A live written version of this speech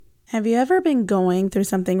Have you ever been going through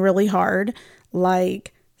something really hard,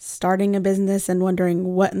 like starting a business and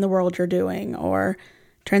wondering what in the world you're doing, or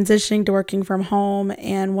transitioning to working from home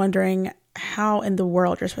and wondering how in the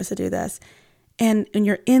world you're supposed to do this? And when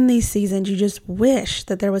you're in these seasons, you just wish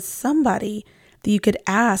that there was somebody that you could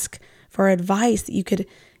ask for advice, that you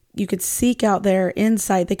could seek out their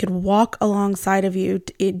insight, they could walk alongside of you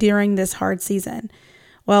during this hard season.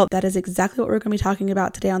 Well, that is exactly what we're going to be talking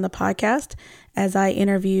about today on the podcast as I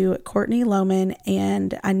interview Courtney Lohman.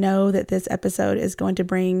 And I know that this episode is going to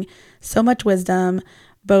bring so much wisdom,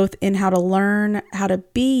 both in how to learn how to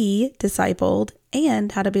be discipled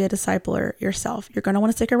and how to be a discipler yourself. You're going to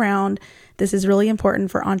want to stick around. This is really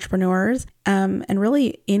important for entrepreneurs and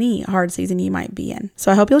really any hard season you might be in.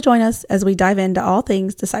 So I hope you'll join us as we dive into all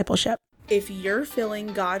things discipleship. If you're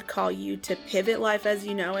feeling God call you to pivot life as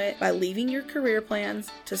you know it by leaving your career plans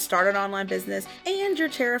to start an online business, and you're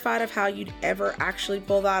terrified of how you'd ever actually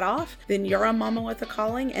pull that off, then you're a mama with a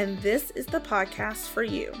calling, and this is the podcast for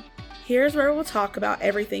you. Here's where we'll talk about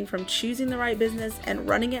everything from choosing the right business and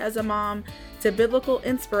running it as a mom to biblical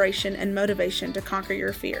inspiration and motivation to conquer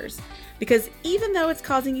your fears. Because even though it's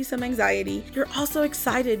causing you some anxiety, you're also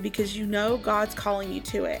excited because you know God's calling you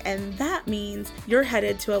to it. And that means you're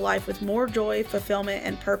headed to a life with more joy, fulfillment,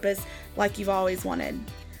 and purpose like you've always wanted.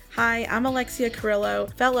 Hi, I'm Alexia Carrillo,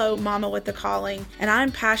 fellow mama with the calling, and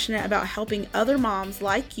I'm passionate about helping other moms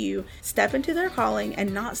like you step into their calling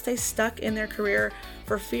and not stay stuck in their career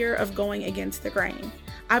for fear of going against the grain.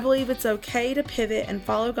 I believe it's okay to pivot and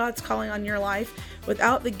follow God's calling on your life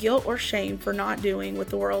without the guilt or shame for not doing what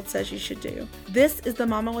the world says you should do. This is the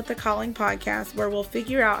Mama with the Calling podcast, where we'll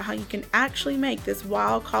figure out how you can actually make this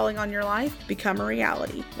wild calling on your life become a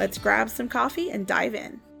reality. Let's grab some coffee and dive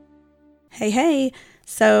in. Hey.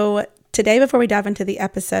 So today, before we dive into the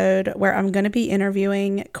episode where I'm going to be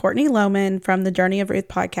interviewing Courtney Lohman from the Journey of Ruth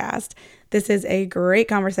podcast, this is a great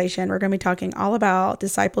conversation. We're going to be talking all about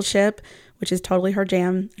discipleship, which is totally her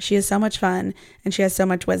jam. She is so much fun and she has so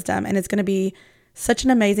much wisdom, and it's going to be such an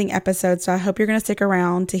amazing episode. So I hope you're going to stick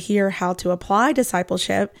around to hear how to apply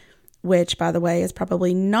discipleship, which, by the way, is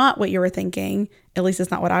probably not what you were thinking. At least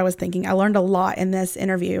it's not what I was thinking. I learned a lot in this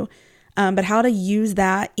interview. But how to use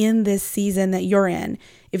that in this season that you're in.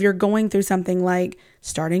 If you're going through something like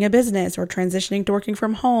starting a business or transitioning to working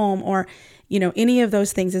from home or, any of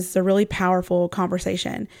those things, this is a really powerful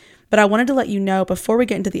conversation. But I wanted to let you know before we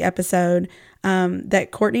get into the episode that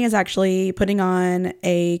Courtney is actually putting on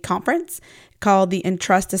a conference called the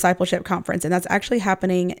Entrust Discipleship Conference. And that's actually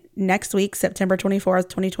happening next week, September 24th,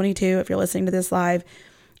 2022, if you're listening to this live.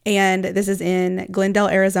 And this is in Glendale,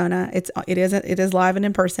 Arizona. It is live and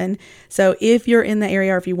in person. So if you're in the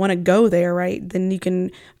area or if you want to go there, right, then you can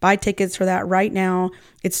buy tickets for that right now.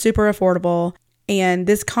 It's super affordable. And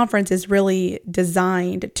this conference is really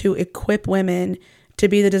designed to equip women to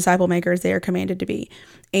be the disciple makers they are commanded to be.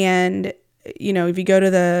 And, if you go to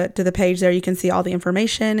the page there, you can see all the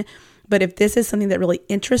information. But if this is something that really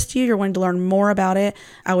interests you, you're wanting to learn more about it,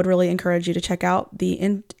 I would really encourage you to check out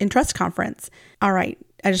the Entrust Conference. All right.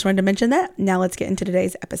 I just wanted to mention that. Now let's get into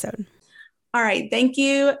today's episode. All right. Thank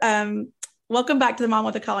you. Welcome back to the Mom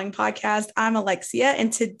with a Calling podcast. I'm Alexia,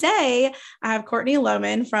 and today I have Courtney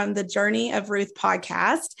Lohman from the Journey of Ruth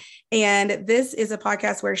podcast. And this is a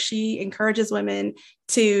podcast where she encourages women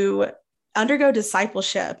to undergo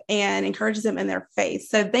discipleship and encourages them in their faith.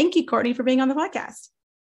 So thank you, Courtney, for being on the podcast.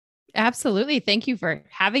 Absolutely. Thank you for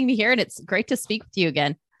having me here. And it's great to speak with you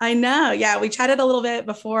again. I know. Yeah, we chatted a little bit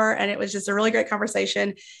before and it was just a really great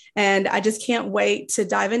conversation. And I just can't wait to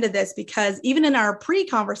dive into this because even in our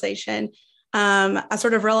pre-conversation, I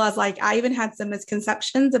sort of realized I even had some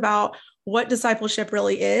misconceptions about what discipleship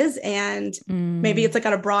really is. And maybe it's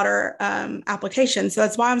got a broader application. So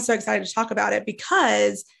that's why I'm so excited to talk about it,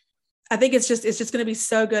 because I think it's just going to be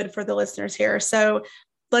so good for the listeners here. So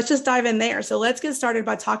let's just dive in there. So let's get started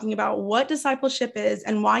by talking about what discipleship is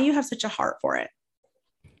and why you have such a heart for it.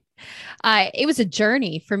 It was a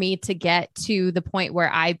journey for me to get to the point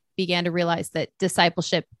where I began to realize that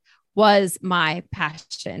discipleship was my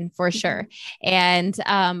passion for sure. And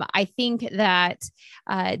I think that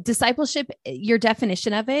discipleship, your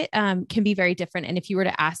definition of it can be very different. And if you were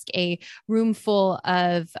to ask a room full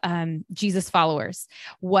of Jesus followers,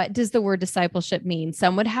 what does the word discipleship mean?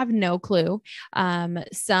 Some would have no clue.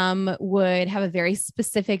 Some would have a very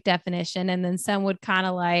specific definition. And then some would kind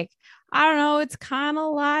of I don't know, it's kind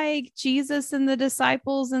of like Jesus and the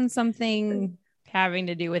disciples and something having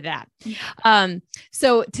to do with that.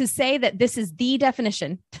 So to say that this is the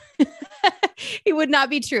definition, it would not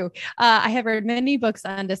be true. I have read many books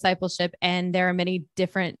on discipleship, and there are many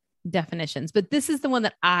different definitions, but this is the one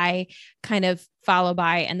that I kind of follow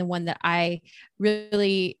by, and the one that I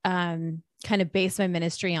really kind of base my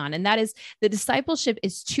ministry on. And that is, the discipleship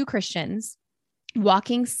is two Christians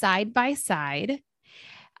walking side by side,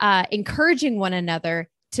 encouraging one another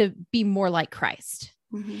to be more like Christ.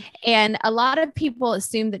 Mm-hmm. And a lot of people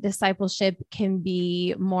assume that discipleship can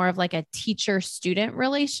be more of like a teacher-student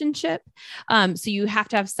relationship. So you have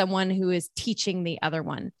to have someone who is teaching the other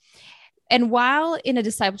one. And while in a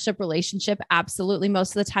discipleship relationship, absolutely,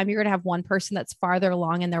 most of the time you're going to have one person that's farther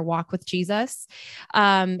along in their walk with Jesus.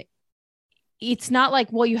 It's not like,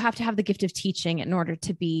 well, you have to have the gift of teaching in order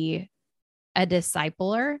to be a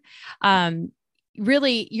discipler.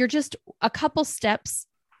 Really, you're just a couple steps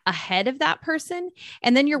ahead of that person.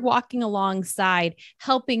 And then you're walking alongside,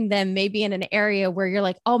 helping them maybe in an area where you're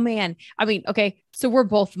like, oh man, I mean, okay, so we're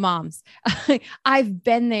both moms. I've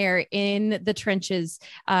been there in the trenches,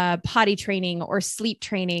 potty training or sleep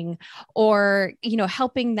training, or,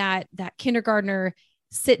 helping that kindergartner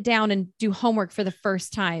sit down and do homework for the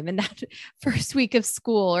first time in that first week of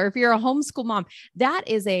school. Or if you're a homeschool mom, that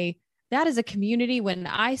is a community. When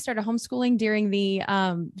I started homeschooling during the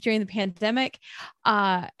pandemic,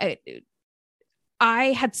 I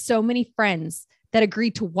had so many friends that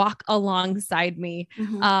agreed to walk alongside me,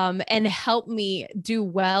 and help me do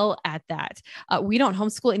well at that. We don't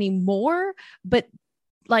homeschool anymore, but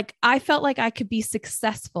like, I felt like I could be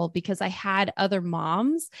successful because I had other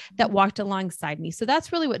moms that walked alongside me. So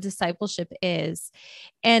that's really what discipleship is.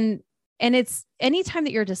 And it's anytime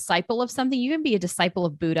that you're a disciple of something, you can be a disciple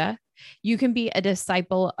of Buddha. You can be a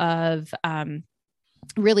disciple of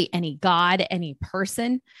really any God, any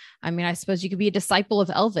person. I mean, I suppose you could be a disciple of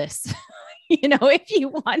Elvis, if you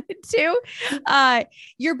wanted to.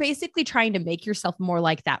 You're basically trying to make yourself more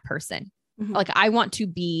like that person. Mm-hmm. Like, I want to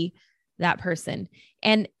be that person.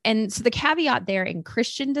 And so the caveat there in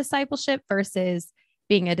Christian discipleship versus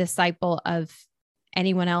being a disciple of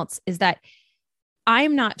anyone else is that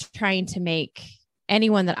I'm not trying to make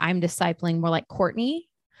anyone that I'm discipling more like Courtney.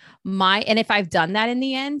 And if I've done that in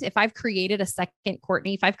the end, if I've created a second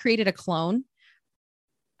Courtney, if I've created a clone,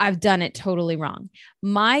 I've done it totally wrong.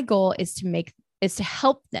 My goal is to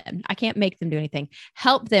help them. I can't make them do anything.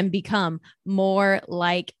 Help them become more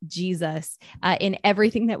like Jesus in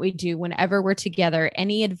everything that we do. Whenever we're together,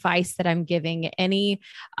 any advice that I'm giving, any,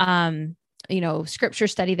 scripture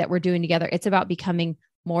study that we're doing together, it's about becoming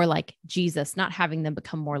more like Jesus, not having them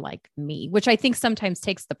become more like me, which I think sometimes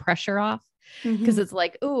takes the pressure off, because it's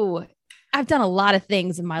like, ooh, I've done a lot of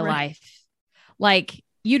things in my life. Like,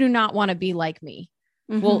 you do not want to be like me.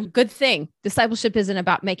 Well, good thing. Discipleship isn't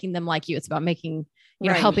about making them like you. It's about making,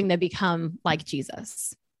 helping them become like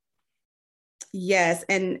Jesus. Yes.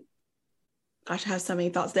 And gosh, I have so many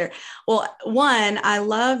thoughts there. Well, one, I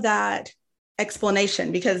love that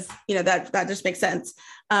explanation, because, that just makes sense.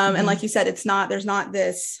 And like you said, there's not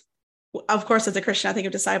this, of course, as a Christian, I think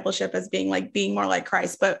of discipleship as being more like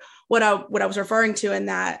Christ. But what I was referring to in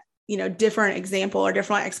that, different example or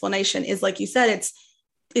different explanation is, like you said,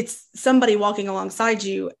 it's somebody walking alongside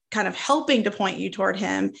you, kind of helping to point you toward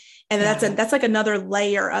him. And that's like another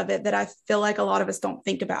layer of it that I feel like a lot of us don't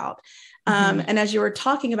think about. And as you were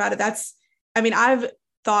talking about it, I've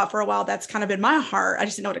thought for a while, that's kind of been my heart. I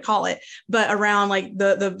just didn't know what to call it, but around like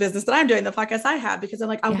the business that I'm doing, the podcast I have, because I'm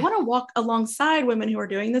like, I want to walk alongside women who are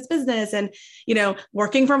doing this business and,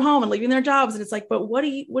 working from home and leaving their jobs. And it's like, but what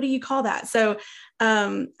do you call that? So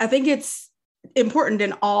I think it's important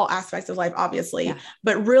in all aspects of life, obviously,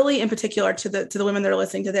 but really in particular to the women that are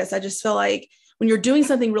listening to this. I just feel like when you're doing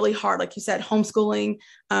something really hard, like you said, homeschooling,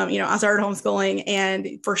 I started homeschooling,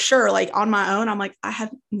 and for sure, like on my own, I'm like, I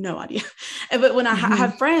have no idea. But when I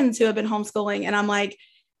have friends who have been homeschooling, and I'm like,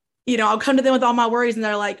 I'll come to them with all my worries, and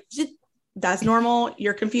they're like, that's normal.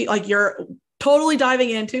 You're confused. Like, you're totally diving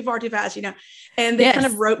in too far, too fast, and they kind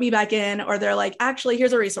of rope me back in, or they're like, actually,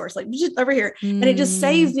 here's a resource, like just over here. And it just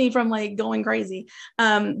saves me from like going crazy.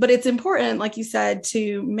 But it's important, like you said,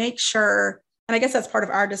 to make sure, and I guess that's part of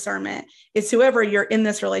our discernment, is whoever you're in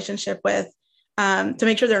this relationship with, to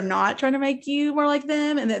make sure they're not trying to make you more like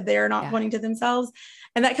them, and that they're not pointing to themselves.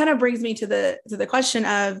 And that kind of brings me to the question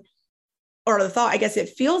of, or the thought, I guess it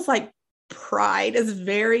feels like pride is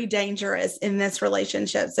very dangerous in this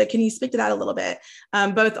relationship. So can you speak to that a little bit,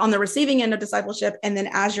 both on the receiving end of discipleship and then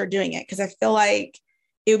as you're doing it? Because I feel like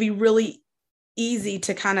it would be really easy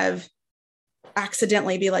to kind of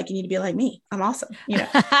accidentally be like, you need to be like me. I'm awesome.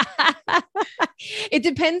 It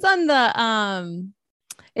depends on the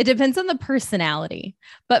personality.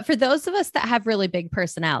 But for those of us that have really big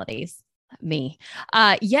personalities, me,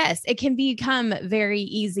 yes, it can become very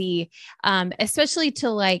easy, especially to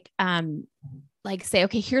like say,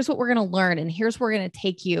 okay, here's what we're going to learn and here's where we're going to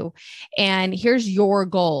take you. And here's your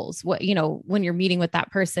goals. What, you know, when you're meeting with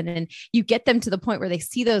that person and you get them to the point where they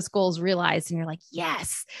see those goals realized and you're like,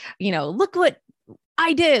 yes, you know, look what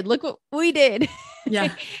I did. Look what we did.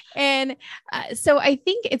 Yeah. And so I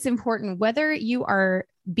think it's important whether you are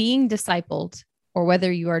being discipled or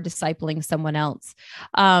whether you are discipling someone else.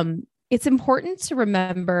 It's important to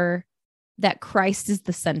remember that Christ is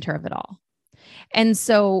the center of it all. And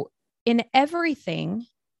so in everything,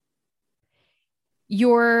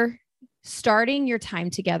 you're starting your time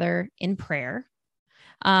together in prayer.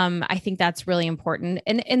 I think that's really important.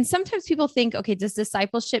 And sometimes people think, okay, does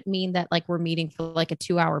discipleship mean that like we're meeting for like a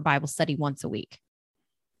 2-hour Bible study once a week?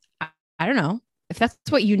 I don't know. If that's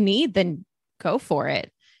what you need, then go for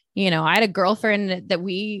it. You know, I had a girlfriend that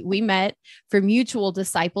we met for mutual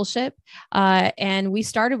discipleship. And we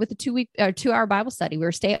started with a 2-hour Bible study. We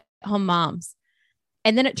were stay-at-home moms.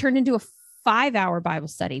 And then it turned into a 5-hour Bible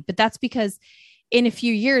study. But that's because in a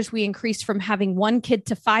few years, we increased from having 1 kid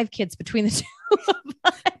to 5 kids between the two of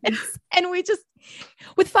us. And we just,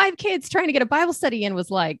 with 5 kids, trying to get a Bible study in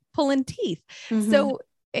was like pulling teeth. Mm-hmm. So,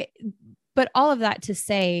 but all of that to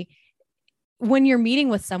say, when you're meeting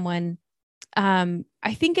with someone,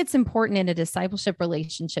 I think it's important in a discipleship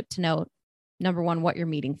relationship to know, number one, what you're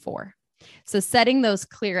meeting for. So setting those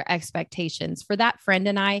clear expectations for that friend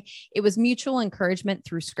and I, it was mutual encouragement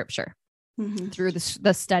through scripture, mm-hmm. through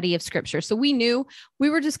the study of scripture. So we knew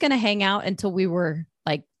we were just going to hang out until we were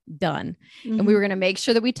like done. Mm-hmm. And we were going to make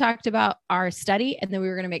sure that we talked about our study and then we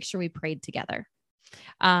were going to make sure we prayed together.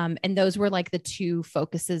 And those were like the 2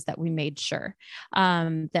 focuses that we made sure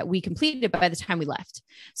that we completed by the time we left.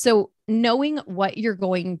 So knowing what you're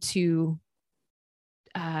going to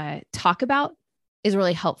talk about is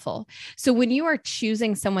really helpful. So when you are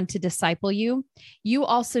choosing someone to disciple you, you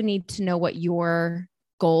also need to know what your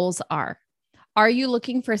goals are. Are you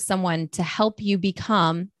looking for someone to help you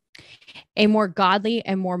become a more godly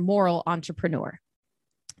and more moral entrepreneur?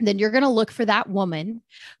 Then you're going to look for that woman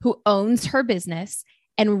who owns her business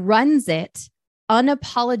and runs it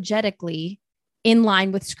unapologetically in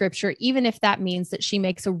line with scripture, even if that means that she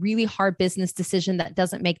makes a really hard business decision that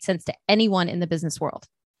doesn't make sense to anyone in the business world.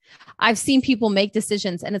 I've seen people make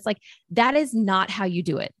decisions and it's like, that is not how you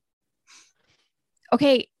do it.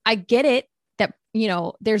 Okay, I get it that, you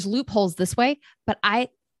know, there's loopholes this way, but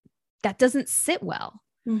that doesn't sit well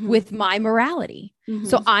mm-hmm. with my morality. Mm-hmm.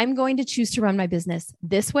 So I'm going to choose to run my business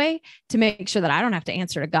this way to make sure that I don't have to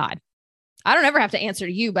answer to God. I don't ever have to answer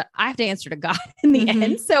to you, but I have to answer to God in the mm-hmm.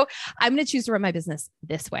 end. So I'm going to choose to run my business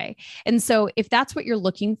this way. And so if that's what you're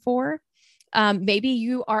looking for, maybe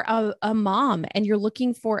you are a mom and you're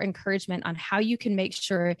looking for encouragement on how you can make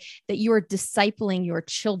sure that you are discipling your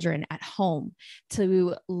children at home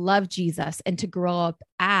to love Jesus and to grow up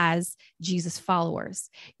as Jesus followers.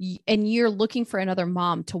 And you're looking for another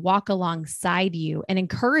mom to walk alongside you and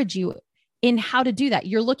encourage you in how to do that.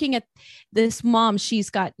 You're looking at this mom, she's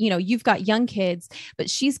got, you know, you've got young kids, but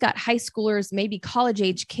she's got high schoolers, maybe college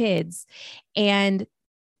age kids, and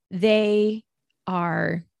they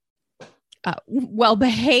are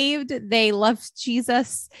well-behaved. They love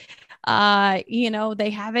Jesus. You know, they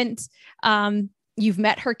haven't, you've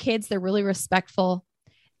met her kids. They're really respectful.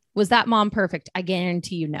 Was that mom perfect? I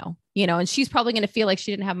guarantee you no, you know, and she's probably going to feel like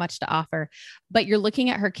she didn't have much to offer, but you're looking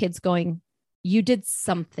at her kids going, you did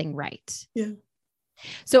something right. Yeah.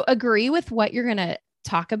 So agree with what you're going to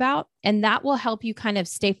talk about, and that will help you kind of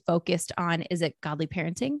stay focused on, is it godly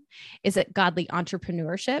parenting? Is it godly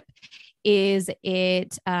entrepreneurship? Is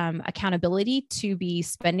it accountability to be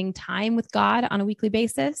spending time with God on a weekly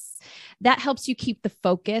basis? That helps you keep the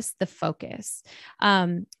focus.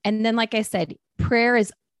 And then, like I said, prayer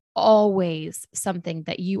is always something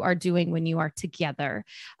that you are doing when you are together.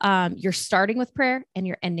 You're starting with prayer and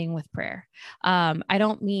you're ending with prayer. I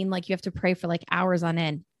don't mean like you have to pray for like hours on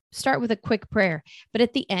end. Start with a quick prayer, but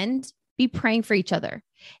at the end, be praying for each other.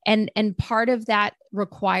 And part of that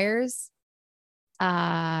requires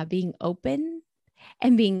being open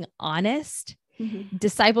and being honest. Mm-hmm.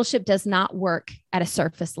 Discipleship does not work at a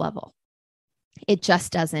surface level. It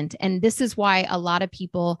just doesn't. And this is why a lot of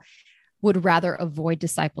people would rather avoid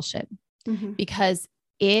discipleship mm-hmm. because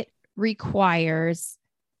it requires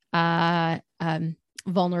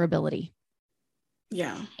vulnerability.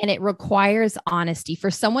 Yeah. And it requires honesty.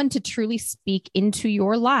 For someone to truly speak into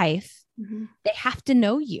your life, mm-hmm. they have to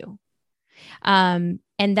know you.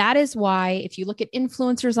 And that is why if you look at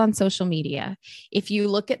influencers on social media, if you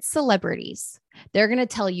look at celebrities, They're going to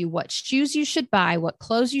tell you what shoes you should buy, what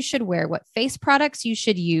clothes you should wear, what face products you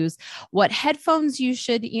should use, what headphones you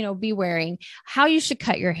should, be wearing, how you should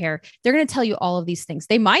cut your hair. They're going to tell you all of these things.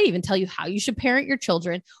 They might even tell you how you should parent your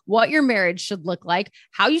children, what your marriage should look like,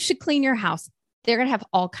 how you should clean your house. They're going to have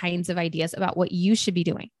all kinds of ideas about what you should be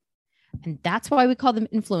doing. And that's why we call them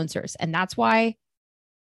influencers. And that's why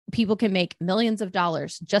people can make millions of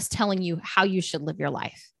dollars just telling you how you should live your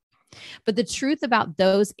life. But the truth about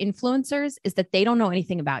those influencers is that they don't know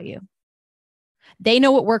anything about you. They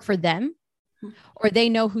know what worked for them, or they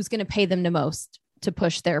know who's going to pay them the most to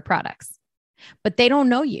push their products, but they don't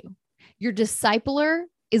know you. Your discipler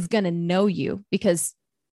is going to know you because,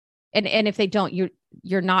 and if they don't,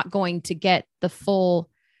 you're not going to get the full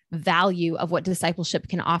value of what discipleship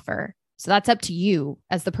can offer. So that's up to you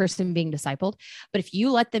as the person being discipled. But if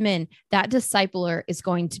you let them in, that discipler is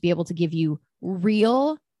going to be able to give you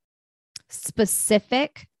real,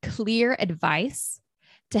 specific, clear advice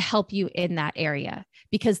to help you in that area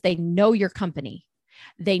because they know your company.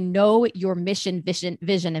 They know your mission, vision,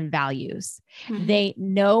 and values. Mm-hmm. They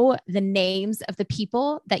know the names of the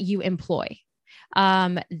people that you employ.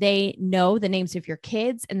 They know the names of your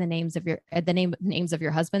kids and the names of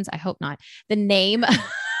your husbands. I hope not. The name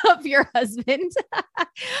of your husband.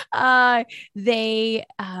 They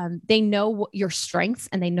know your strengths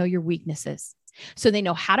and they know your weaknesses. So they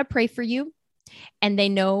know how to pray for you, and they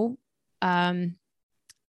know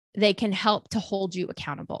they can help to hold you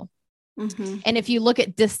accountable. Mm-hmm. And if you look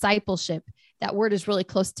at discipleship, that word is really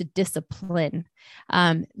close to discipline.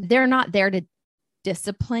 They're not there to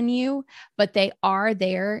discipline you, but they are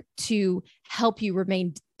there to help you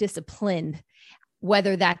remain disciplined,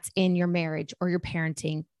 whether that's in your marriage or your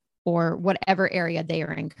parenting or whatever area they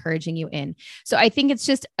are encouraging you in. So I think it's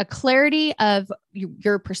just a clarity of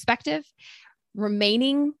your perspective,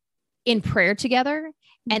 remaining in prayer together,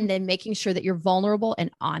 and then making sure that you're vulnerable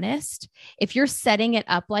and honest. If you're setting it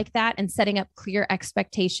up like that and setting up clear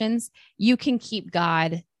expectations, you can keep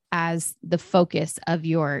God as the focus of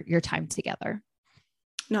your time together.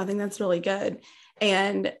 No, I think that's really good.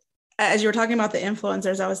 And as you were talking about the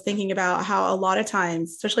influencers, I was thinking about how a lot of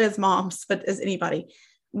times, especially as moms, but as anybody,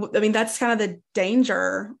 I mean, that's kind of the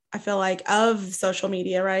danger, I feel like, of social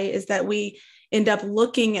media, right? Is that we end up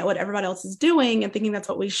looking at what everybody else is doing and thinking that's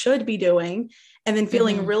what we should be doing, and then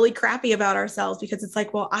feeling really crappy about ourselves because it's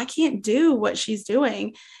like, well, I can't do what she's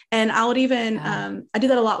doing. And I would even, I do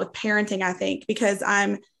that a lot with parenting, I think, because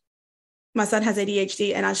my son has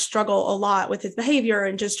ADHD and I struggle a lot with his behavior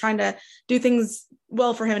and just trying to do things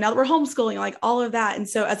well for him. And now that we're homeschooling, like all of that. And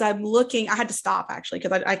so as I'm looking, I had to stop actually,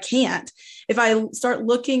 because I can't, if I start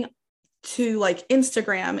looking to like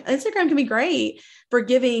Instagram can be great for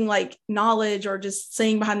giving like knowledge or just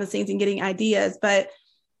seeing behind the scenes and getting ideas. But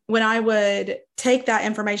when I would take that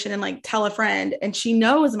information and like tell a friend, and she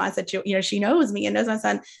knows my situation, she knows me and knows my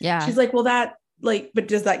son. Yeah. She's like, well, but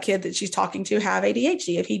does that kid that she's talking to have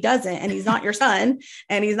ADHD? If he doesn't, and he's not your son,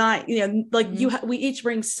 and he's not, we each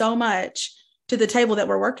bring so much to the table that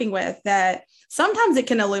we're working with that sometimes it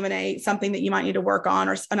can illuminate something that you might need to work on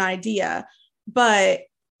or an idea. But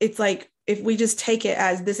it's like, if we just take it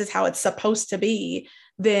as this is how it's supposed to be,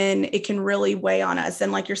 then it can really weigh on us.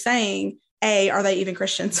 And like you're saying, are they even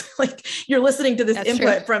Christians? Like you're listening to this That's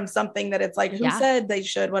input true. From something that it's like, who said they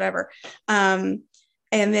should, whatever. And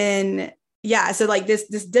then, so like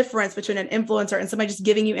this difference between an influencer and somebody just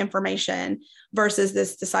giving you information versus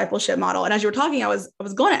this discipleship model. And as you were talking, I was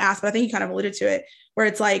going to ask, but I think you kind of alluded to it, where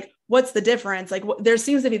it's like, what's the difference? Like there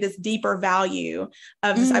seems to be this deeper value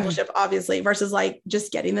of discipleship, obviously, versus like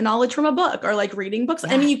just getting the knowledge from a book or like reading books.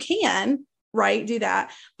 Yeah. I mean, you can, right, do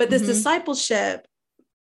that. But this discipleship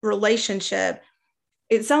relationship,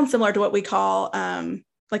 it sounds similar to what we call,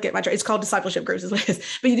 like at my church, it's called discipleship groups, is what it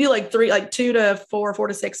is. But you do like 2 to 4, 4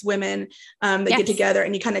 to 6 women that get together,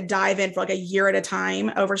 and you kind of dive in for like a year at a time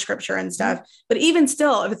over scripture and stuff. Mm-hmm. But even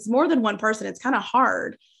still, if it's more than one person, it's kind of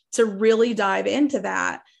hard to really dive into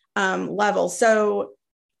that level. So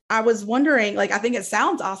I was wondering, like, I think it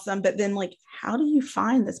sounds awesome, but then like, how do you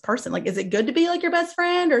find this person? Like, is it good to be like your best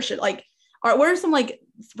friend, or what are some like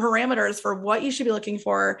parameters for what you should be looking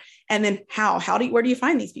for? And then where do you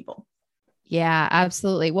find these people? Yeah,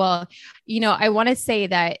 absolutely. Well, I want to say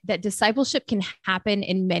that discipleship can happen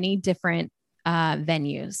in many different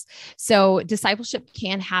venues. So discipleship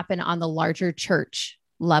can happen on the larger church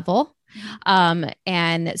level.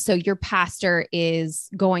 And so your pastor is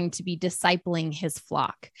going to be discipling his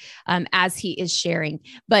flock as he is sharing.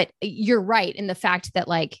 But you're right in the fact that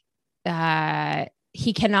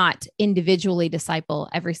he cannot individually disciple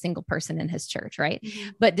every single person in his church, right? Mm-hmm.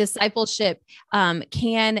 But discipleship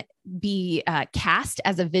can be cast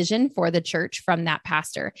as a vision for the church from that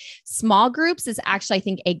pastor. Small groups is actually, I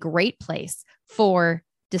think, a great place for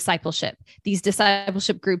discipleship. These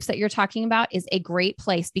discipleship groups that you're talking about is a great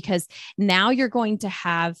place because now you're going to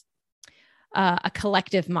have a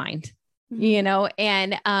collective mind, you know,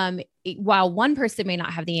 and while one person may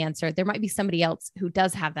not have the answer, there might be somebody else who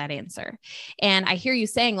does have that answer. And I hear you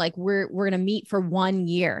saying like, we're going to meet for 1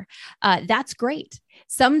 year. That's great.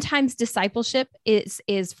 Sometimes discipleship is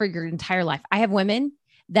for your entire life. I have women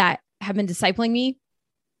that have been discipling me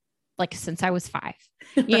like since I was 5,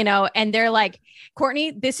 you know, and they're like,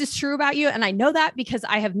 Courtney, this is true about you. And I know that because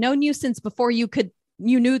I have known you since before you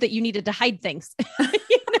knew that you needed to hide things,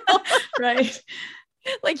 you know? Right.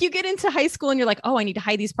 Like you get into high school and you're like, oh, I need to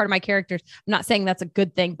hide these part of my characters. I'm not saying that's a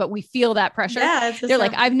good thing, but we feel that pressure. Yeah, they're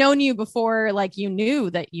like, I've known you before, like you knew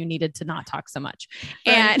that you needed to not talk so much.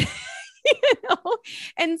 Right. And, you know,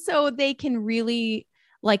 and so they can really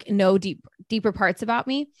like know deeper parts about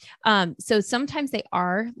me. So sometimes they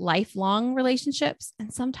are lifelong relationships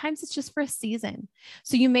and sometimes it's just for a season.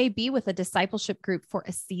 So you may be with a discipleship group for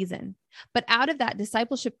a season, but out of that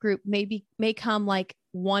discipleship group may come like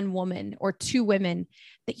one woman or 2 women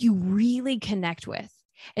that you really connect with.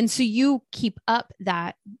 And so you keep up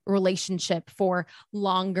that relationship for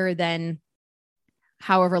longer than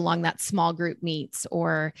however long that small group meets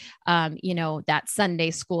or, you know, that Sunday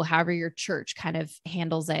school, however your church kind of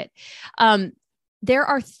handles it. There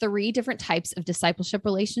are 3 different types of discipleship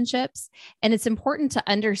relationships, and it's important to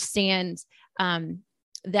understand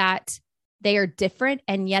that they are different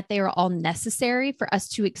and yet they are all necessary for us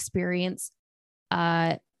to experience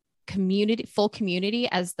full community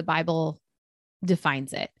as the Bible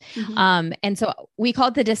defines it. Mm-hmm. And so we call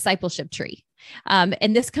it the discipleship tree.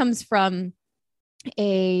 And this comes from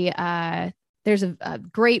there's a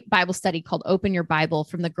great Bible study called Open Your Bible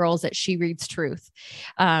from the girls at She Reads Truth.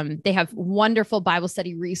 They have wonderful Bible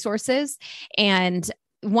study resources. And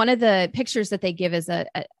one of the pictures that they give is a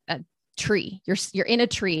tree. You're in a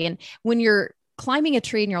tree. And when you're climbing a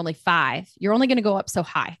tree and you're only 5, you're only going to go up so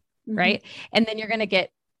high. Mm-hmm. Right. And then you're going to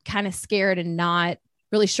get kind of scared and not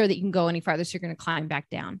really sure that you can go any farther. So you're going to climb back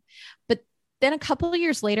down. But then a couple of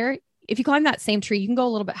years later, if you climb that same tree, you can go a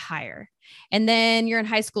little bit higher. And then you're in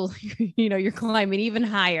high school, you know, you're climbing even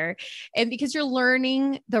higher. And because you're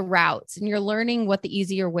learning the routes and you're learning what the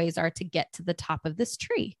easier ways are to get to the top of this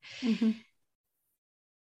tree. Mm-hmm.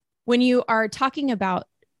 When you are talking about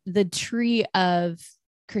the tree of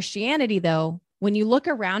Christianity, though, when you look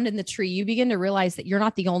around in the tree, you begin to realize that you're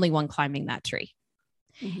not the only one climbing that tree.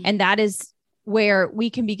 Mm-hmm. And that is where we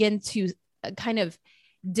can begin to kind of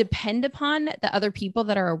depend upon the other people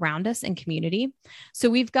that are around us in community. So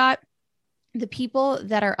we've got the people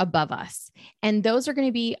that are above us, and those are going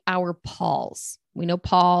to be our Pauls. We know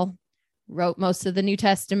Paul wrote most of the New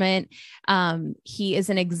Testament. He is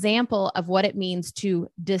an example of what it means to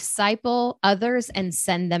disciple others and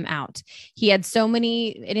send them out. He had so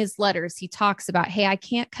many in his letters. He talks about, hey, I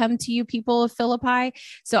can't come to you people of Philippi,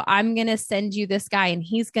 so I'm going to send you this guy and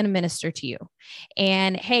he's going to minister to you.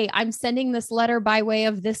 And hey, I'm sending this letter by way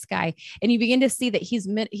of this guy. And you begin to see that he's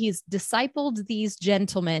discipled these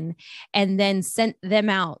gentlemen and then sent them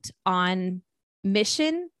out on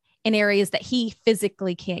mission in areas that he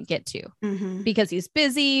physically can't get to because he's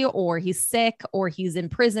busy or he's sick or he's in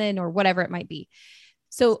prison or whatever it might be.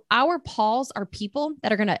 So our Pauls are people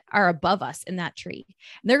that are above us in that tree.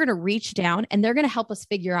 And they're going to reach down and they're going to help us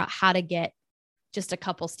figure out how to get just a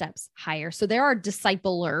couple steps higher. So there are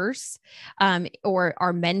disciplers or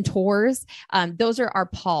our mentors. Those are our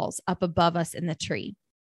Pauls up above us in the tree.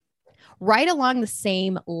 Right along the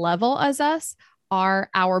same level as us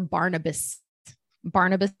are our Barnabases.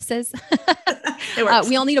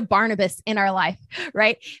 We all need a Barnabas in our life,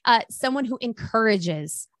 right? Someone who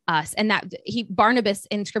encourages us. And Barnabas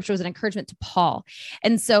in scripture was an encouragement to Paul.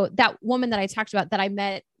 And so that woman that I talked about that I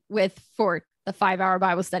met with for the 5-hour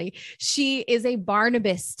Bible study, she is a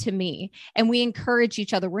Barnabas to me, and we encourage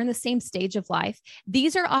each other. We're in the same stage of life.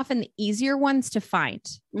 These are often the easier ones to find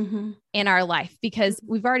in our life because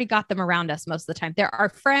we've already got them around us most of the time. There are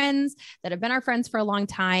friends that have been our friends for a long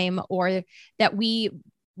time, or that we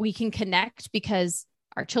can connect because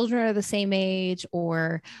our children are the same age,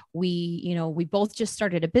 or we both just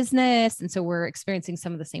started a business. And so we're experiencing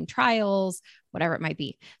some of the same trials, whatever it might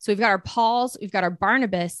be. So we've got our Pauls, we've got our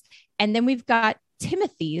Barnabas, and then we've got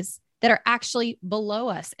Timothys that are actually below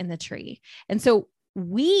us in the tree. And so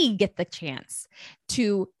we get the chance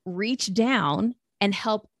to reach down and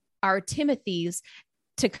help our Timothys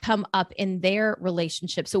to come up in their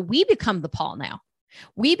relationship. So we become the Paul now.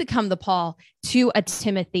 We become the Paul to a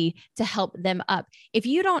Timothy to help them up. If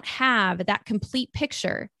you don't have that complete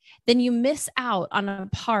picture, then you miss out on a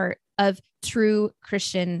part of true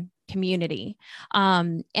Christian community.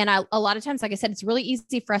 A lot of times, like I said, it's really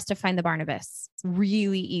easy for us to find the Barnabas,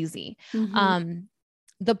 really easy.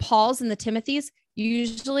 The Pauls and the Timothys,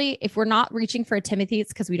 usually if we're not reaching for a Timothy,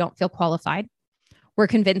 it's because we don't feel qualified. We're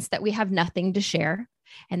convinced that we have nothing to share.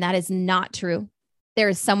 And that is not true. There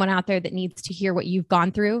is someone out there that needs to hear what you've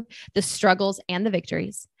gone through, the struggles and the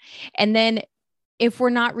victories. And then if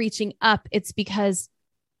we're not reaching up, it's because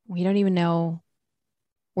we don't even know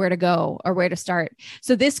where to go or where to start.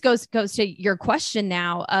 So this goes to your question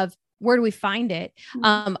now of where do we find it?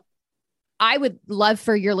 I would love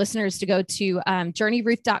for your listeners to go to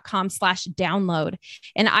journeyruth.com/download.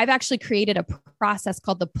 And I've actually created a process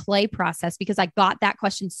called the play process because I got that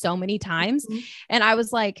question so many times. And I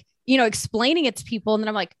was like, explaining it to people. And then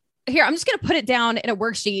I'm like, here, I'm just going to put it down in a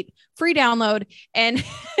worksheet, free download. And,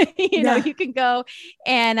 you can go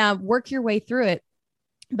and work your way through it.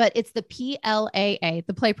 But it's the PLAA,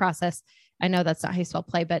 the play process. I know that's not how you spell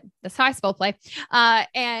play, but that's how I spell play.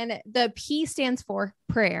 And the P stands for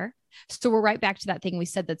prayer. So we're right back to that thing we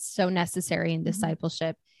said that's so necessary in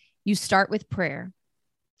discipleship. You start with prayer.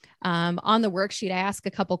 On the worksheet, I ask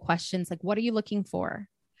a couple questions like, what are you looking for?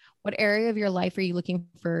 What area of your life are you looking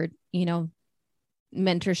for,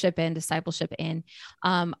 mentorship and discipleship in?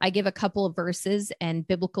 I give a couple of verses and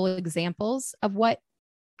biblical examples of what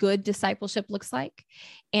good discipleship looks like.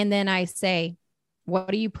 And then I say,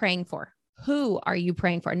 what are you praying for? Who are you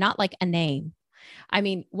praying for? Not like a name. I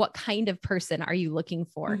mean, what kind of person are you looking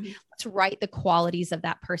for? Let's write the qualities of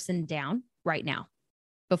that person down right now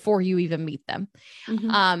before you even meet them.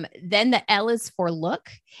 Then the L is for look.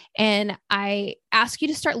 And I ask you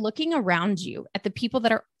to start looking around you at the people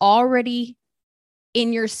that are already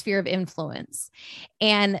in your sphere of influence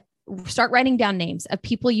and start writing down names of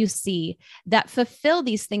people you see that fulfill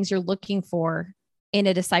these things you're looking for in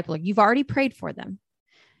a discipler. You've already prayed for them.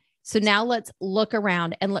 So now let's look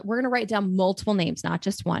around and we're going to write down multiple names, not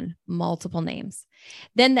just one, multiple names.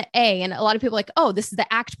 Then the A, and a lot of people are like, oh, this is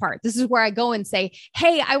the act part. This is where I go and say,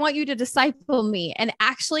 hey, I want you to disciple me. And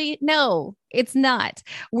actually, no, it's not.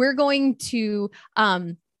 We're going to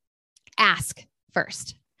ask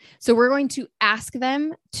first. So we're going to ask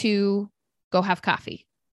them to go have coffee,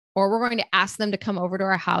 or we're going to ask them to come over to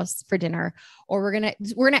our house for dinner, or we're going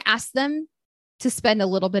to ask them to spend a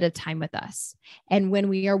little bit of time with us. And when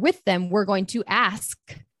we are with them, we're going to ask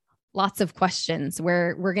lots of questions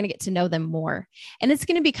where we're going to get to know them more. And it's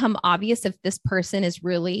going to become obvious if this person is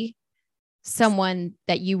really someone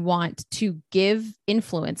that you want to give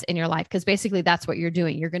influence in your life. Because basically that's what you're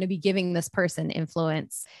doing. You're going to be giving this person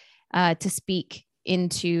influence to speak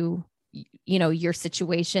into, your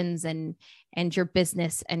situations and your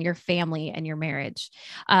business and your family and your marriage.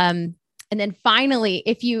 And then finally,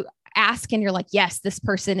 if you ask and you're like, yes, this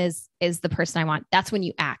person is the person I want, that's when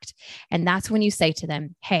you act. And that's when you say to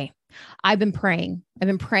them, hey, I've been praying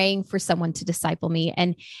for someone to disciple me.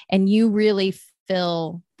 And you really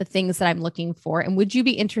fill the things that I'm looking for. And would you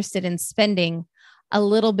be interested in spending a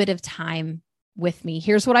little bit of time with me?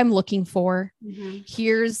 Here's what I'm looking for.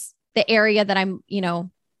 Here's the area that I'm,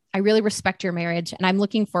 I really respect your marriage and I'm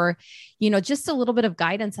looking for, just a little bit of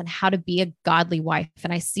guidance on how to be a godly wife.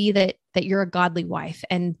 And I see that you're a godly wife,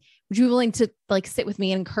 and would you be willing to sit with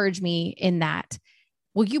me and encourage me in that?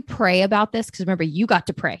 Will you pray about this? Because remember, you got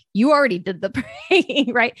to pray. You already did the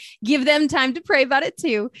praying, right? Give them time to pray about it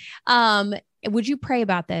too. Would you pray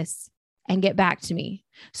about this and get back to me?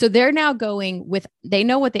 So they're now going with, they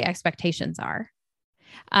know what the expectations are.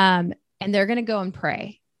 And they're going to go and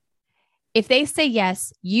pray. If they say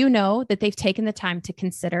yes, you know that they've taken the time to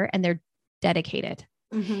consider and they're dedicated.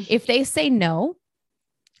 If they say no,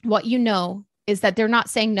 what you know is that they're not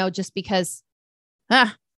saying no just because,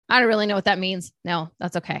 I don't really know what that means. No,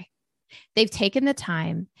 that's okay. They've taken the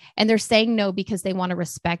time and they're saying no because they want to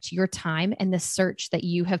respect your time and the search that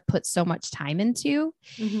you have put so much time into.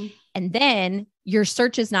 And then your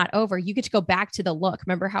search is not over. You get to go back to the look.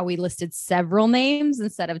 Remember how we listed several names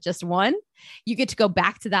instead of just one? You get to go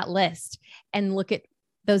back to that list and look at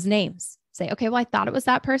those names. Say, okay, well, I thought it was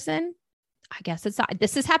that person. I guess it's not.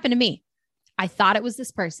 This has happened to me. I thought it was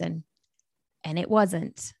this person and it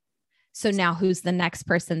wasn't. So now who's the next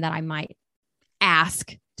person that I might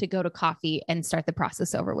ask to go to coffee and start the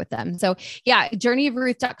process over with them? So yeah,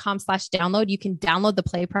 journeyofruth.com/download. You can download the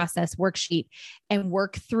play process worksheet and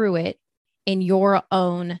work through it in your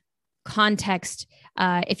own context.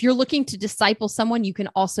 If you're looking to disciple someone, you can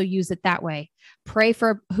also use it that way. Pray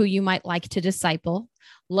for who you might like to disciple.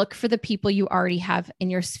 Look for the people you already have in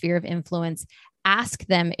your sphere of influence. ask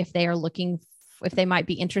them if they are if they might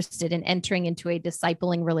be interested in entering into a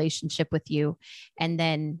discipling relationship with you. And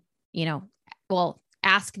then, well,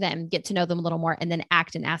 ask them, get to know them a little more, and then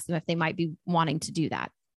act and ask them if they might be wanting to do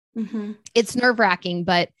that. Mm-hmm. It's nerve-wracking,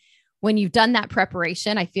 but when you've done that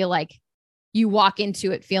preparation, I feel like you walk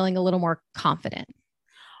into it feeling a little more confident.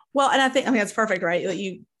 Well, and I think that's perfect, right? That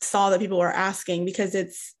you saw that people were asking, because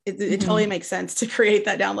it totally makes sense to create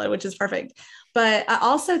that download, which is perfect. But I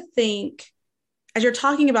also think, as you're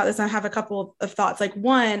talking about this, I have a couple of thoughts. Like,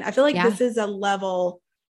 one, I feel like this is a level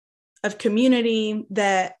of community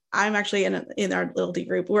that I'm actually in our little D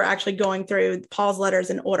group. We're actually going through Paul's letters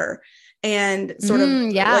in order and sort of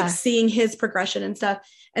like seeing his progression and stuff.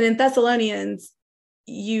 And in Thessalonians,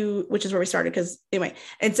 which is where we started, because anyway,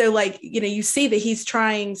 and so like, you see that he's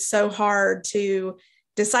trying so hard to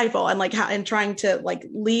disciple and like and trying to like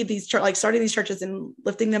lead these like starting these churches and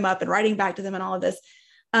lifting them up and writing back to them and all of this.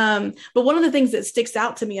 But one of the things that sticks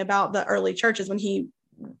out to me about the early church is when he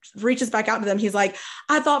reaches back out to them, he's like,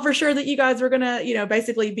 I thought for sure that you guys were gonna,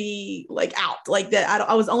 basically be like out, like that.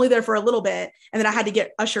 I was only there for a little bit, and then I had to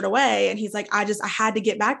get ushered away. And he's like, I had to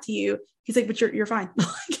get back to you. He's like, but you're fine.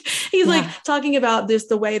 He's like talking about this,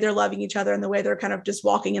 the way they're loving each other and the way they're kind of just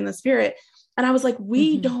walking in the Spirit. And I was like,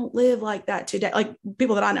 we don't live like that today. Like,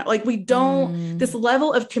 people that I know, like, we don't, this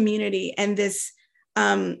level of community and this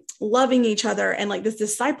loving each other and like this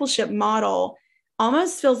discipleship model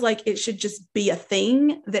almost feels like it should just be a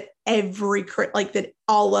thing that that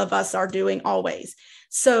all of us are doing always.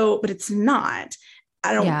 So, but it's not.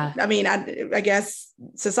 I guess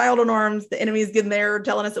societal norms, the enemy is getting there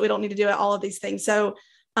telling us that we don't need to do it, all of these things. So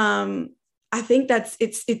I think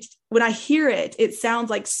it's when I hear it, it sounds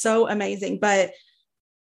like so amazing, but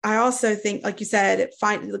I also think, like you said,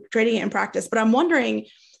 creating it in practice. But I'm wondering,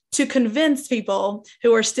 to convince people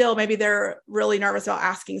who are still, maybe they're really nervous about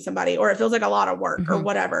asking somebody, or it feels like a lot of work or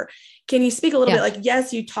whatever. Can you speak a little bit? Like,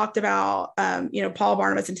 yes, you talked about, Paul,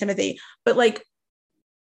 Barnabas, and Timothy, but like,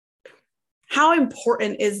 how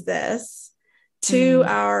important is this to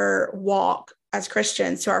our walk as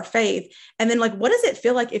Christians, to our faith? And then like, what does it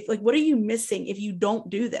feel like what are you missing if you don't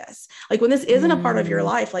do this? Like, when this isn't a part of your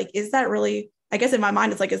life, like, is that really, I guess in my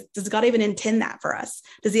mind, it's like, does God even intend that for us?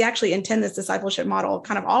 Does he actually intend this discipleship model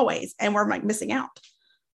kind of always? And we're like missing out.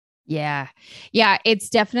 Yeah. Yeah. It's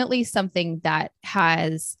definitely something that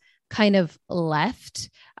has kind of left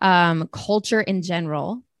culture in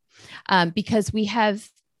general, because we have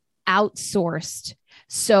outsourced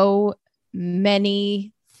so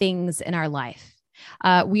many things in our life.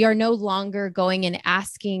 We are no longer going and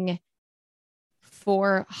asking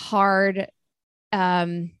for hard,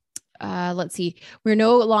 we're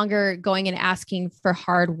no longer going and asking for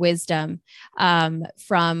hard wisdom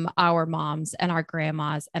from our moms and our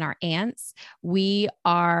grandmas and our aunts. We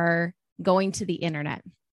are going to the internet,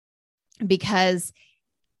 because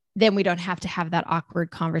then we don't have to have that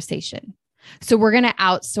awkward conversation. So we're going to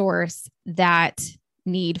outsource that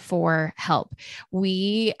need for help.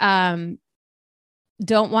 We don't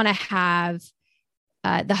want to have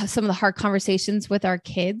some of the hard conversations with our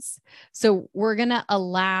kids. So we're going to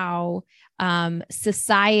allow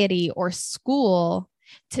society or school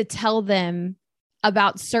to tell them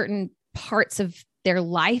about certain parts of their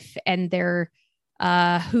life and their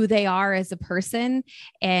who they are as a person,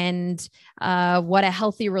 and what a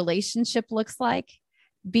healthy relationship looks like,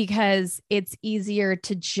 because it's easier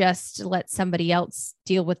to just let somebody else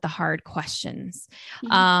deal with the hard questions.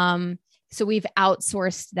 So we've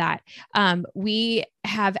outsourced that. We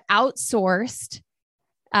have outsourced,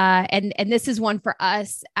 and this is one for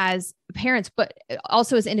us as parents, but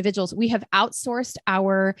also as individuals, we have outsourced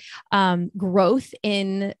our growth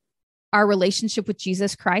in our relationship with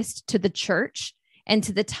Jesus Christ to the church and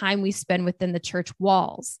to the time we spend within the church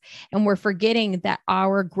walls. And we're forgetting that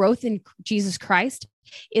our growth in Jesus Christ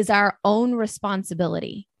is our own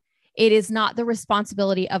responsibility. It is not the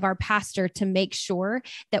responsibility of our pastor to make sure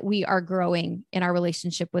that we are growing in our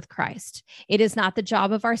relationship with Christ. It is not the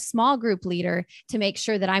job of our small group leader to make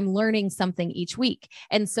sure that I'm learning something each week.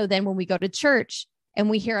 And so then when we go to church and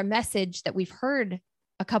we hear a message that we've heard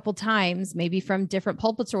a couple times, maybe from different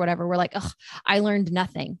pulpits or whatever, we're like, oh, I learned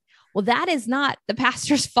nothing. Well, that is not the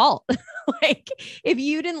pastor's fault. Like, if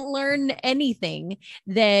you didn't learn anything,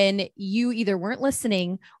 then you either weren't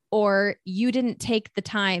listening or you didn't take the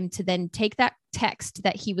time to then take that text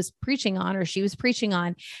that he was preaching on or she was preaching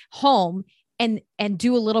on home and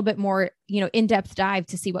do a little bit more, in-depth dive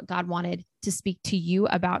to see what God wanted to speak to you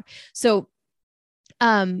about. So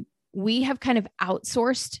we have kind of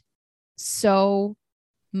outsourced so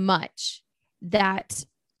much that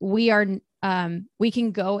we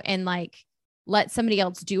can go and like let somebody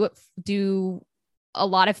else do a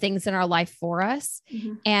lot of things in our life for us.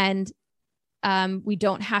 Mm-hmm. And we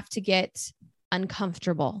don't have to get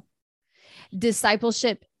uncomfortable.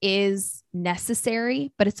 Discipleship is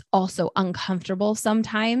necessary, but it's also uncomfortable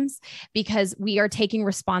sometimes because we are taking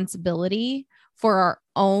responsibility for our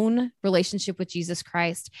own relationship with Jesus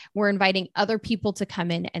Christ. We're inviting other people to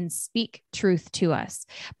come in and speak truth to us.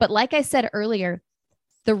 But like I said earlier,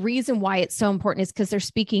 the reason why it's so important is because they're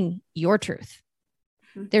speaking your truth.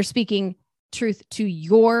 Mm-hmm. They're speaking truth to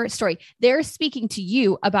your story. They're speaking to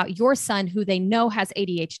you about your son who they know has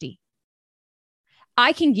ADHD.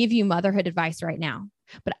 I can give you motherhood advice right now,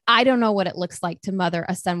 but I don't know what it looks like to mother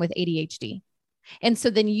a son with ADHD. And so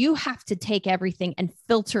then you have to take everything and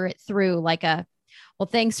filter it through like well,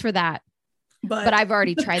 thanks for that. But I've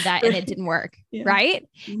already tried that and it didn't work. Yeah. Right.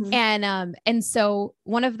 Mm-hmm. And so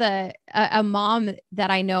one of a mom that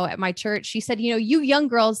I know at my church, she said, you young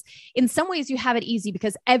girls, in some ways you have it easy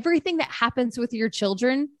because everything that happens with your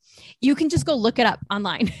children, you can just go look it up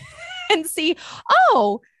online and see,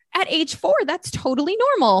 oh, at age 4, that's totally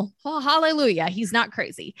normal. Oh, hallelujah. He's not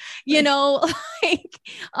crazy, like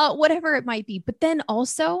whatever it might be. But then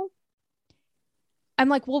also I'm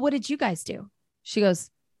like, well, what did you guys do? She goes,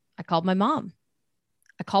 I called my mom.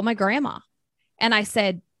 I called my grandma and I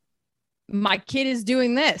said, my kid is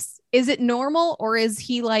doing this. Is it normal? Or is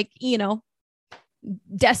he like,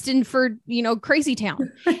 destined for, crazy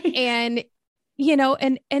town? And,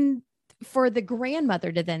 and for the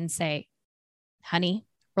grandmother to then say, honey,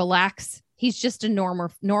 relax. He's just a normal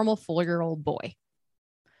 4-year-old boy.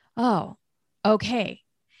 Oh, okay.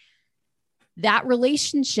 That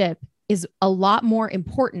relationship is a lot more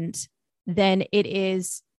important than it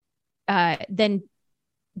is, than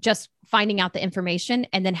just finding out the information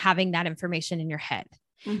and then having that information in your head.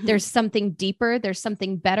 Mm-hmm. There's something deeper. There's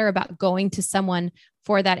something better about going to someone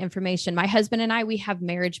for that information. My husband and I, we have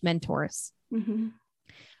marriage mentors. Mm-hmm.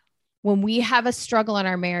 When we have a struggle in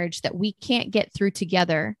our marriage that we can't get through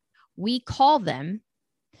together, we call them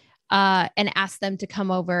and ask them to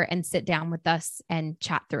come over and sit down with us and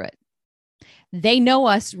chat through it. They know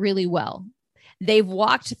us really well. They've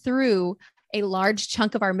walked through a large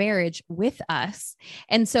chunk of our marriage with us.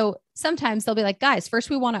 And so sometimes they'll be like, guys, first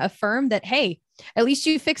we want to affirm that, hey, at least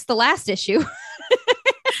you fixed the last issue.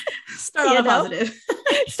 Start on a positive.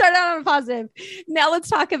 Start out on a positive. Now let's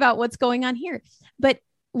talk about what's going on here. But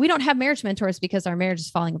we don't have marriage mentors because our marriage is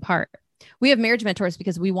falling apart. We have marriage mentors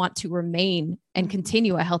because we want to remain and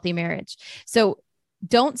continue a healthy marriage. So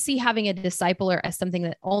don't see having a discipler as something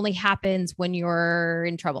that only happens when you're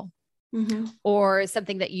in trouble. Mm-hmm. Or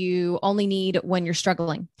something that you only need when you're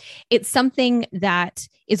struggling. It's something that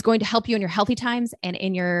is going to help you in your healthy times and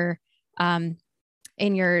in your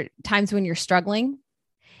times when you're struggling.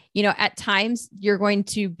 At times you're going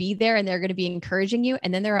to be there and they're going to be encouraging you.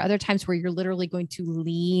 And then there are other times where you're literally going to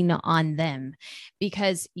lean on them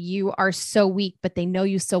because you are so weak, but they know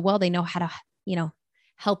you so well. They know how to,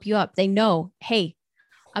 help you up. They know, hey,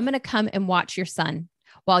 I'm going to come and watch your son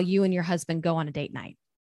while you and your husband go on a date night.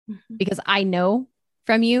 Because I know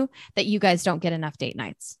from you that you guys don't get enough date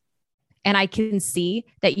nights and I can see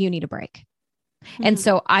that you need a break. Mm-hmm. And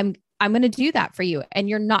so I'm going to do that for you. And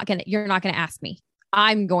you're not going to ask me.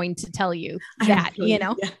 I'm going to tell you that,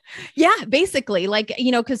 Yeah, basically like,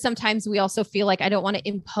 cause sometimes we also feel like I don't want to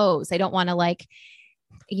impose. I don't want to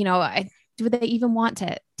do they even want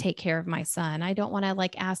to take care of my son? I don't want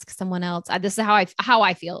to ask someone else. This is how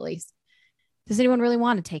I feel at least. Does anyone really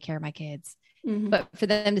want to take care of my kids? Mm-hmm. But for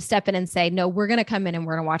them to step in and say, no, we're going to come in and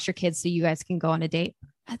we're going to watch your kids so you guys can go on a date.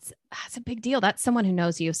 That's a big deal. That's someone who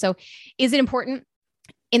knows you. So is it important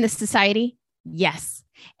in the society? Yes.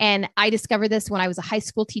 And I discovered this when I was a high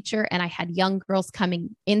school teacher and I had young girls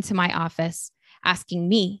coming into my office asking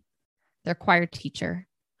me, their choir teacher,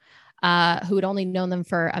 who had only known them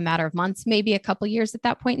for a matter of months, maybe a couple of years at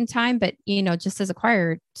that point in time, but, just as a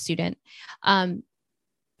choir student,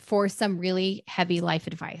 for some really heavy life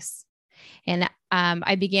advice. And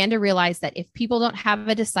I began to realize that if people don't have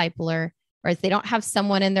a discipler or if they don't have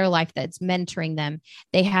someone in their life that's mentoring them,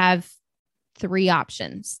 they have 3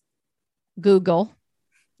 options. Google,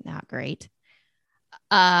 not great.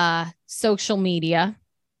 Social media.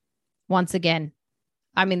 Once again,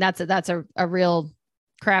 I mean, that's a real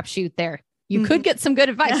crapshoot there. You could get some good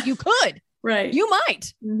advice. You could. Right. You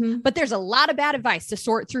might, but there's a lot of bad advice to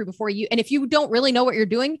sort through before you. And if you don't really know what you're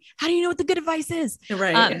doing, how do you know what the good advice is?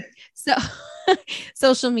 Right. So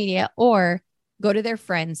social media, or go to their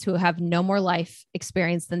friends who have no more life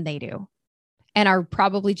experience than they do and are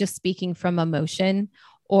probably just speaking from emotion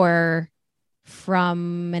or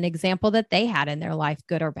from an example that they had in their life,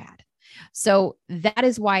 good or bad. So that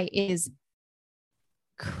is why it is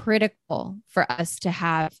critical for us to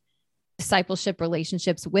have discipleship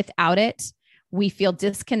relationships. Without it, we feel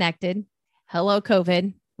disconnected. Hello,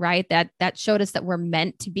 COVID, right? That showed us that we're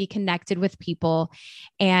meant to be connected with people.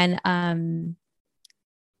 And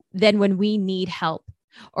then when we need help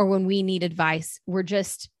or when we need advice, we're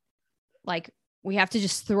just like, we have to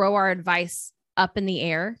just throw our advice up in the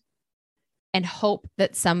air and hope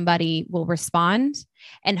that somebody will respond,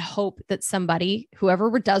 and hope that somebody,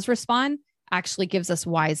 whoever does respond, actually gives us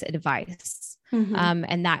wise advice.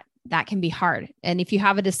 And that can be hard. And if you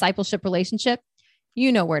have a discipleship relationship,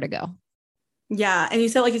 you know where to go. Yeah. And you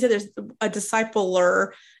said, like you said, there's a discipler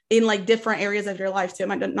in like different areas of your life too. It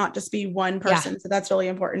might not just be one person. Yeah. So that's really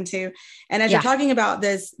important too. And as you're talking about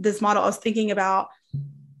this model, I was thinking about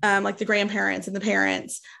like the grandparents and the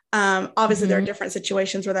parents. Obviously there are different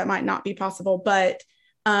situations where that might not be possible, but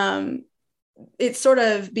it's sort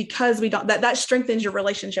of because we don't, that strengthens your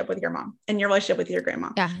relationship with your mom and your relationship with your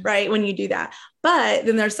grandma, right? When you do that. But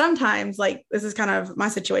then there's sometimes, like, this is kind of my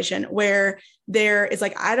situation, where there is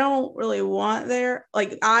like, I don't really want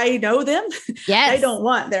like, I know them. Yes. I don't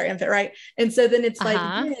want their infant. Right. And so then it's like,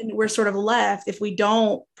 then we're sort of left if we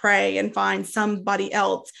don't pray and find somebody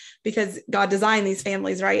else, because God designed these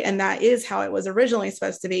families, right? And that is how it was originally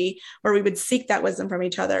supposed to be, where we would seek that wisdom from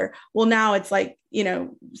each other. Well, now it's like,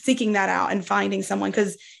 seeking that out and finding someone,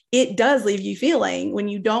 because it does leave you feeling, when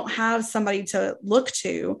you don't have somebody to look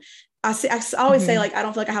to. I always say, like, I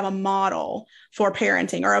don't feel like I have a model for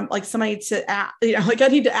parenting, or like somebody to ask, like I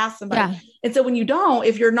need to ask somebody. Yeah. And so when you don't,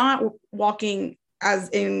 if you're not walking as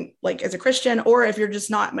a Christian, or if you're just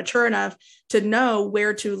not mature enough to know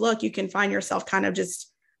where to look, you can find yourself kind of just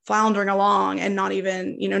floundering along and not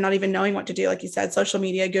even knowing what to do. Like you said, social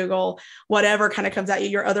media, Google, whatever kind of comes at you,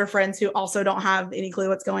 your other friends who also don't have any clue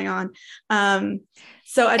what's going on. I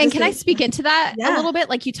speak into that a little bit?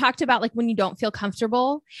 Like you talked about, like when you don't feel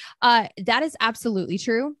comfortable, that is absolutely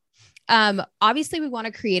true. Obviously we want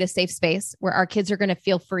to create a safe space where our kids are going to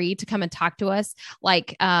feel free to come and talk to us,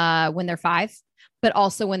 like, when they're 5, but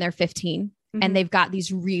also when they're 15 and they've got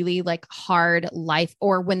these really like hard life,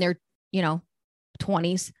 or when they're,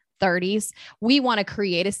 20s, 30s, we want to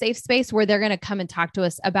create a safe space where they're going to come and talk to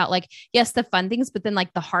us about, like, yes, the fun things, but then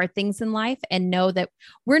like the hard things in life, and know that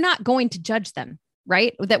we're not going to judge them,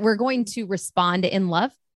 right? That we're going to respond in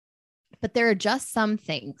love, but there are just some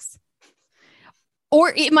things.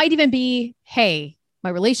 Or it might even be, hey,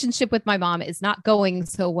 my relationship with my mom is not going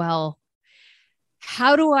so well.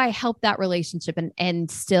 How do I help that relationship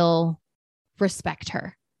and still respect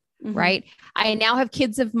her? Right. I now have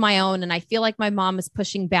kids of my own, and I feel like my mom is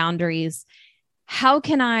pushing boundaries. How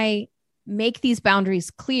can I make these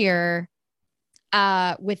boundaries clear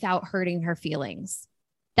without hurting her feelings?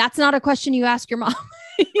 That's not a question you ask your mom.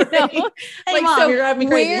 Hey, like, Mom, you're driving me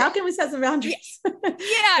crazy. How can we set some boundaries?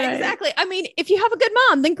 Yeah, exactly. I mean, if you have a good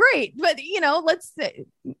mom, then great. But, let's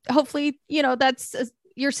hopefully, that's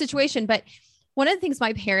your situation. But one of the things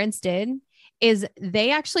my parents did is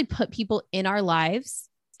they actually put people in our lives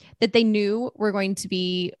that they knew were going to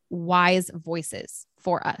be wise voices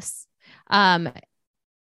for us.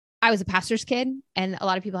 I was a pastor's kid, and a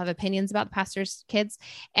lot of people have opinions about the pastor's kids.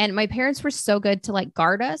 And my parents were so good to like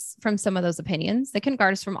guard us from some of those opinions. They couldn't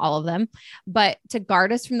guard us from all of them, but to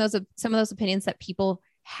guard us from some of those opinions that people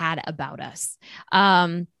had about us.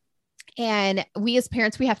 And we as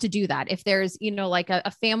parents, we have to do that. If there's, like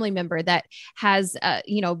a family member that has,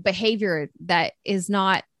 behavior that is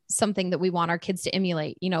not something that we want our kids to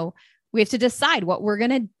emulate, we have to decide what we're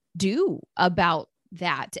going to do about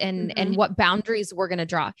that and what boundaries we're going to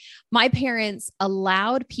draw. My parents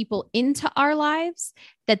allowed people into our lives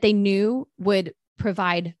that they knew would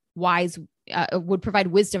provide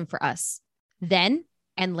wisdom for us then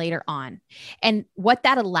and later on. And what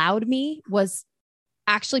that allowed me was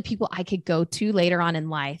actually people I could go to later on in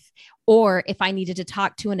life, or if I needed to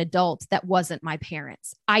talk to an adult that wasn't my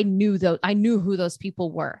parents, I knew who those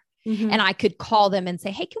people were. And I could call them and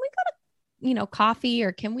say, hey, can we go to, coffee,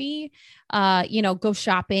 or can we, go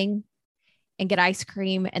shopping and get ice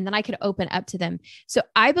cream? And then I could open up to them. So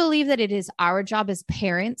I believe that it is our job as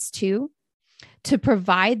parents too, to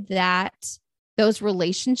provide those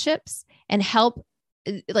relationships and help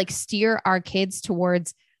like steer our kids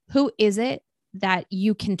towards, who is it that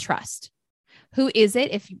you can trust? Who is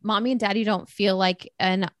it? If mommy and daddy don't feel like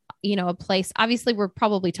a place, obviously we're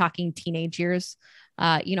probably talking teenage years.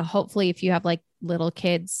 Hopefully if you have like little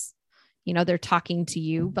kids, they're talking to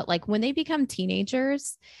you, but like when they become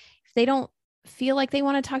teenagers, if they don't feel like they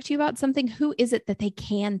want to talk to you about something, who is it that they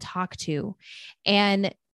can talk to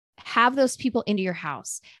and have those people into your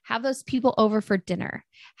house, have those people over for dinner,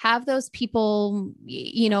 have those people,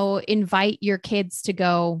 invite your kids to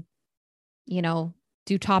go,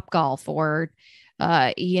 do Top Golf or,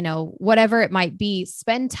 whatever it might be.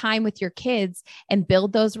 Spend time with your kids and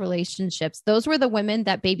build those relationships. Those were the women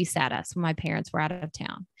that babysat us when my parents were out of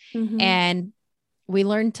town. Mm-hmm. And we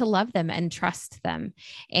learned to love them and trust them.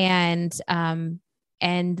 And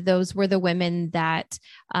those were the women that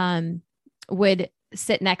would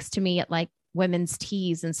sit next to me at like women's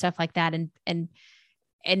teas and stuff like that and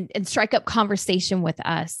strike up conversation with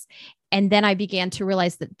us. And then I began to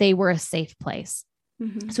realize that they were a safe place.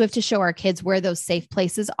 Mm-hmm. So we have to show our kids where those safe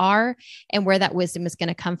places are and where that wisdom is going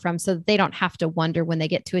to come from, so that they don't have to wonder when they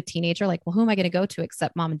get to a teenager, like, well, who am I going to go to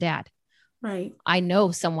except mom and dad? Right. I know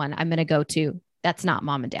someone I'm going to go to that's not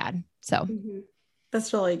mom and dad. So mm-hmm.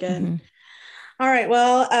 That's really good. Mm-hmm. All right.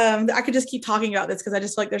 Well, I could just keep talking about this because I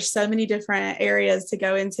just feel like there's so many different areas to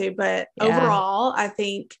go into, but overall, I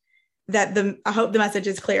think that I hope the message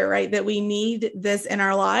is clear, right? That we need this in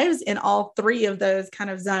our lives in all three of those kind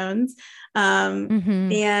of zones.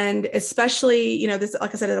 Mm-hmm. And especially, this,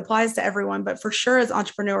 like I said, it applies to everyone, but for sure as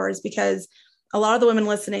entrepreneurs, because a lot of the women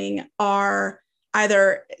listening are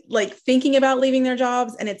either like thinking about leaving their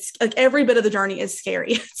jobs, and it's like every bit of the journey is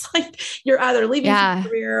scary. It's like you're either leaving your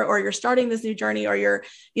career or you're starting this new journey, or you're,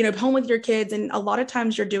 home with your kids. And a lot of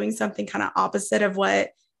times you're doing something kind of opposite of what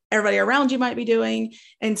everybody around you might be doing.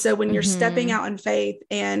 And so when you're stepping out in faith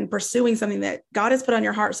and pursuing something that God has put on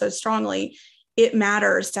your heart so strongly, it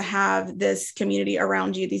matters to have this community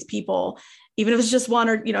around you, these people, even if it's just one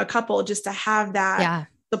or, a couple, just to have that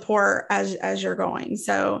support as you're going.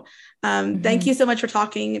 So thank you so much for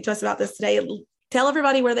talking to us about this today. Tell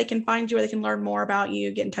everybody where they can find you, where they can learn more about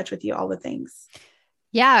you, get in touch with you, all the things.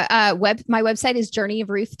 Yeah. My website is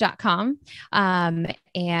journeyofruth.com.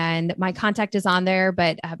 And my contact is on there,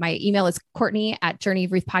 but my email is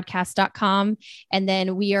Courtney@journeyofruthpodcast.com. And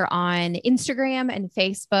then we are on Instagram and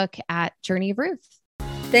Facebook at Journey of Ruth.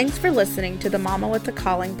 Thanks for listening to the Mama with a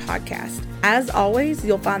Calling podcast. As always,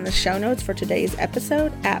 you'll find the show notes for today's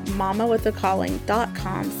episode at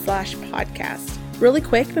mamawithacalling.com/podcast. Really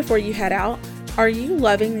quick before you head out, are you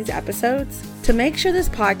loving these episodes? To make sure this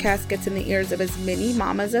podcast gets in the ears of as many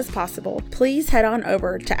mamas as possible, please head on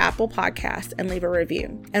over to Apple Podcasts and leave a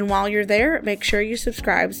review. And while you're there, make sure you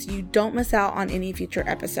subscribe so you don't miss out on any future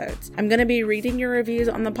episodes. I'm going to be reading your reviews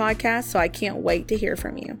on the podcast, so I can't wait to hear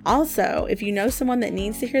from you. Also, if you know someone that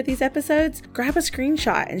needs to hear these episodes, grab a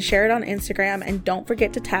screenshot and share it on Instagram, and don't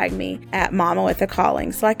forget to tag me at Mama with a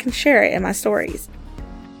Calling so I can share it in my stories.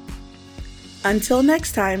 Until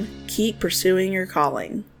next time, keep pursuing your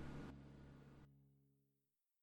calling.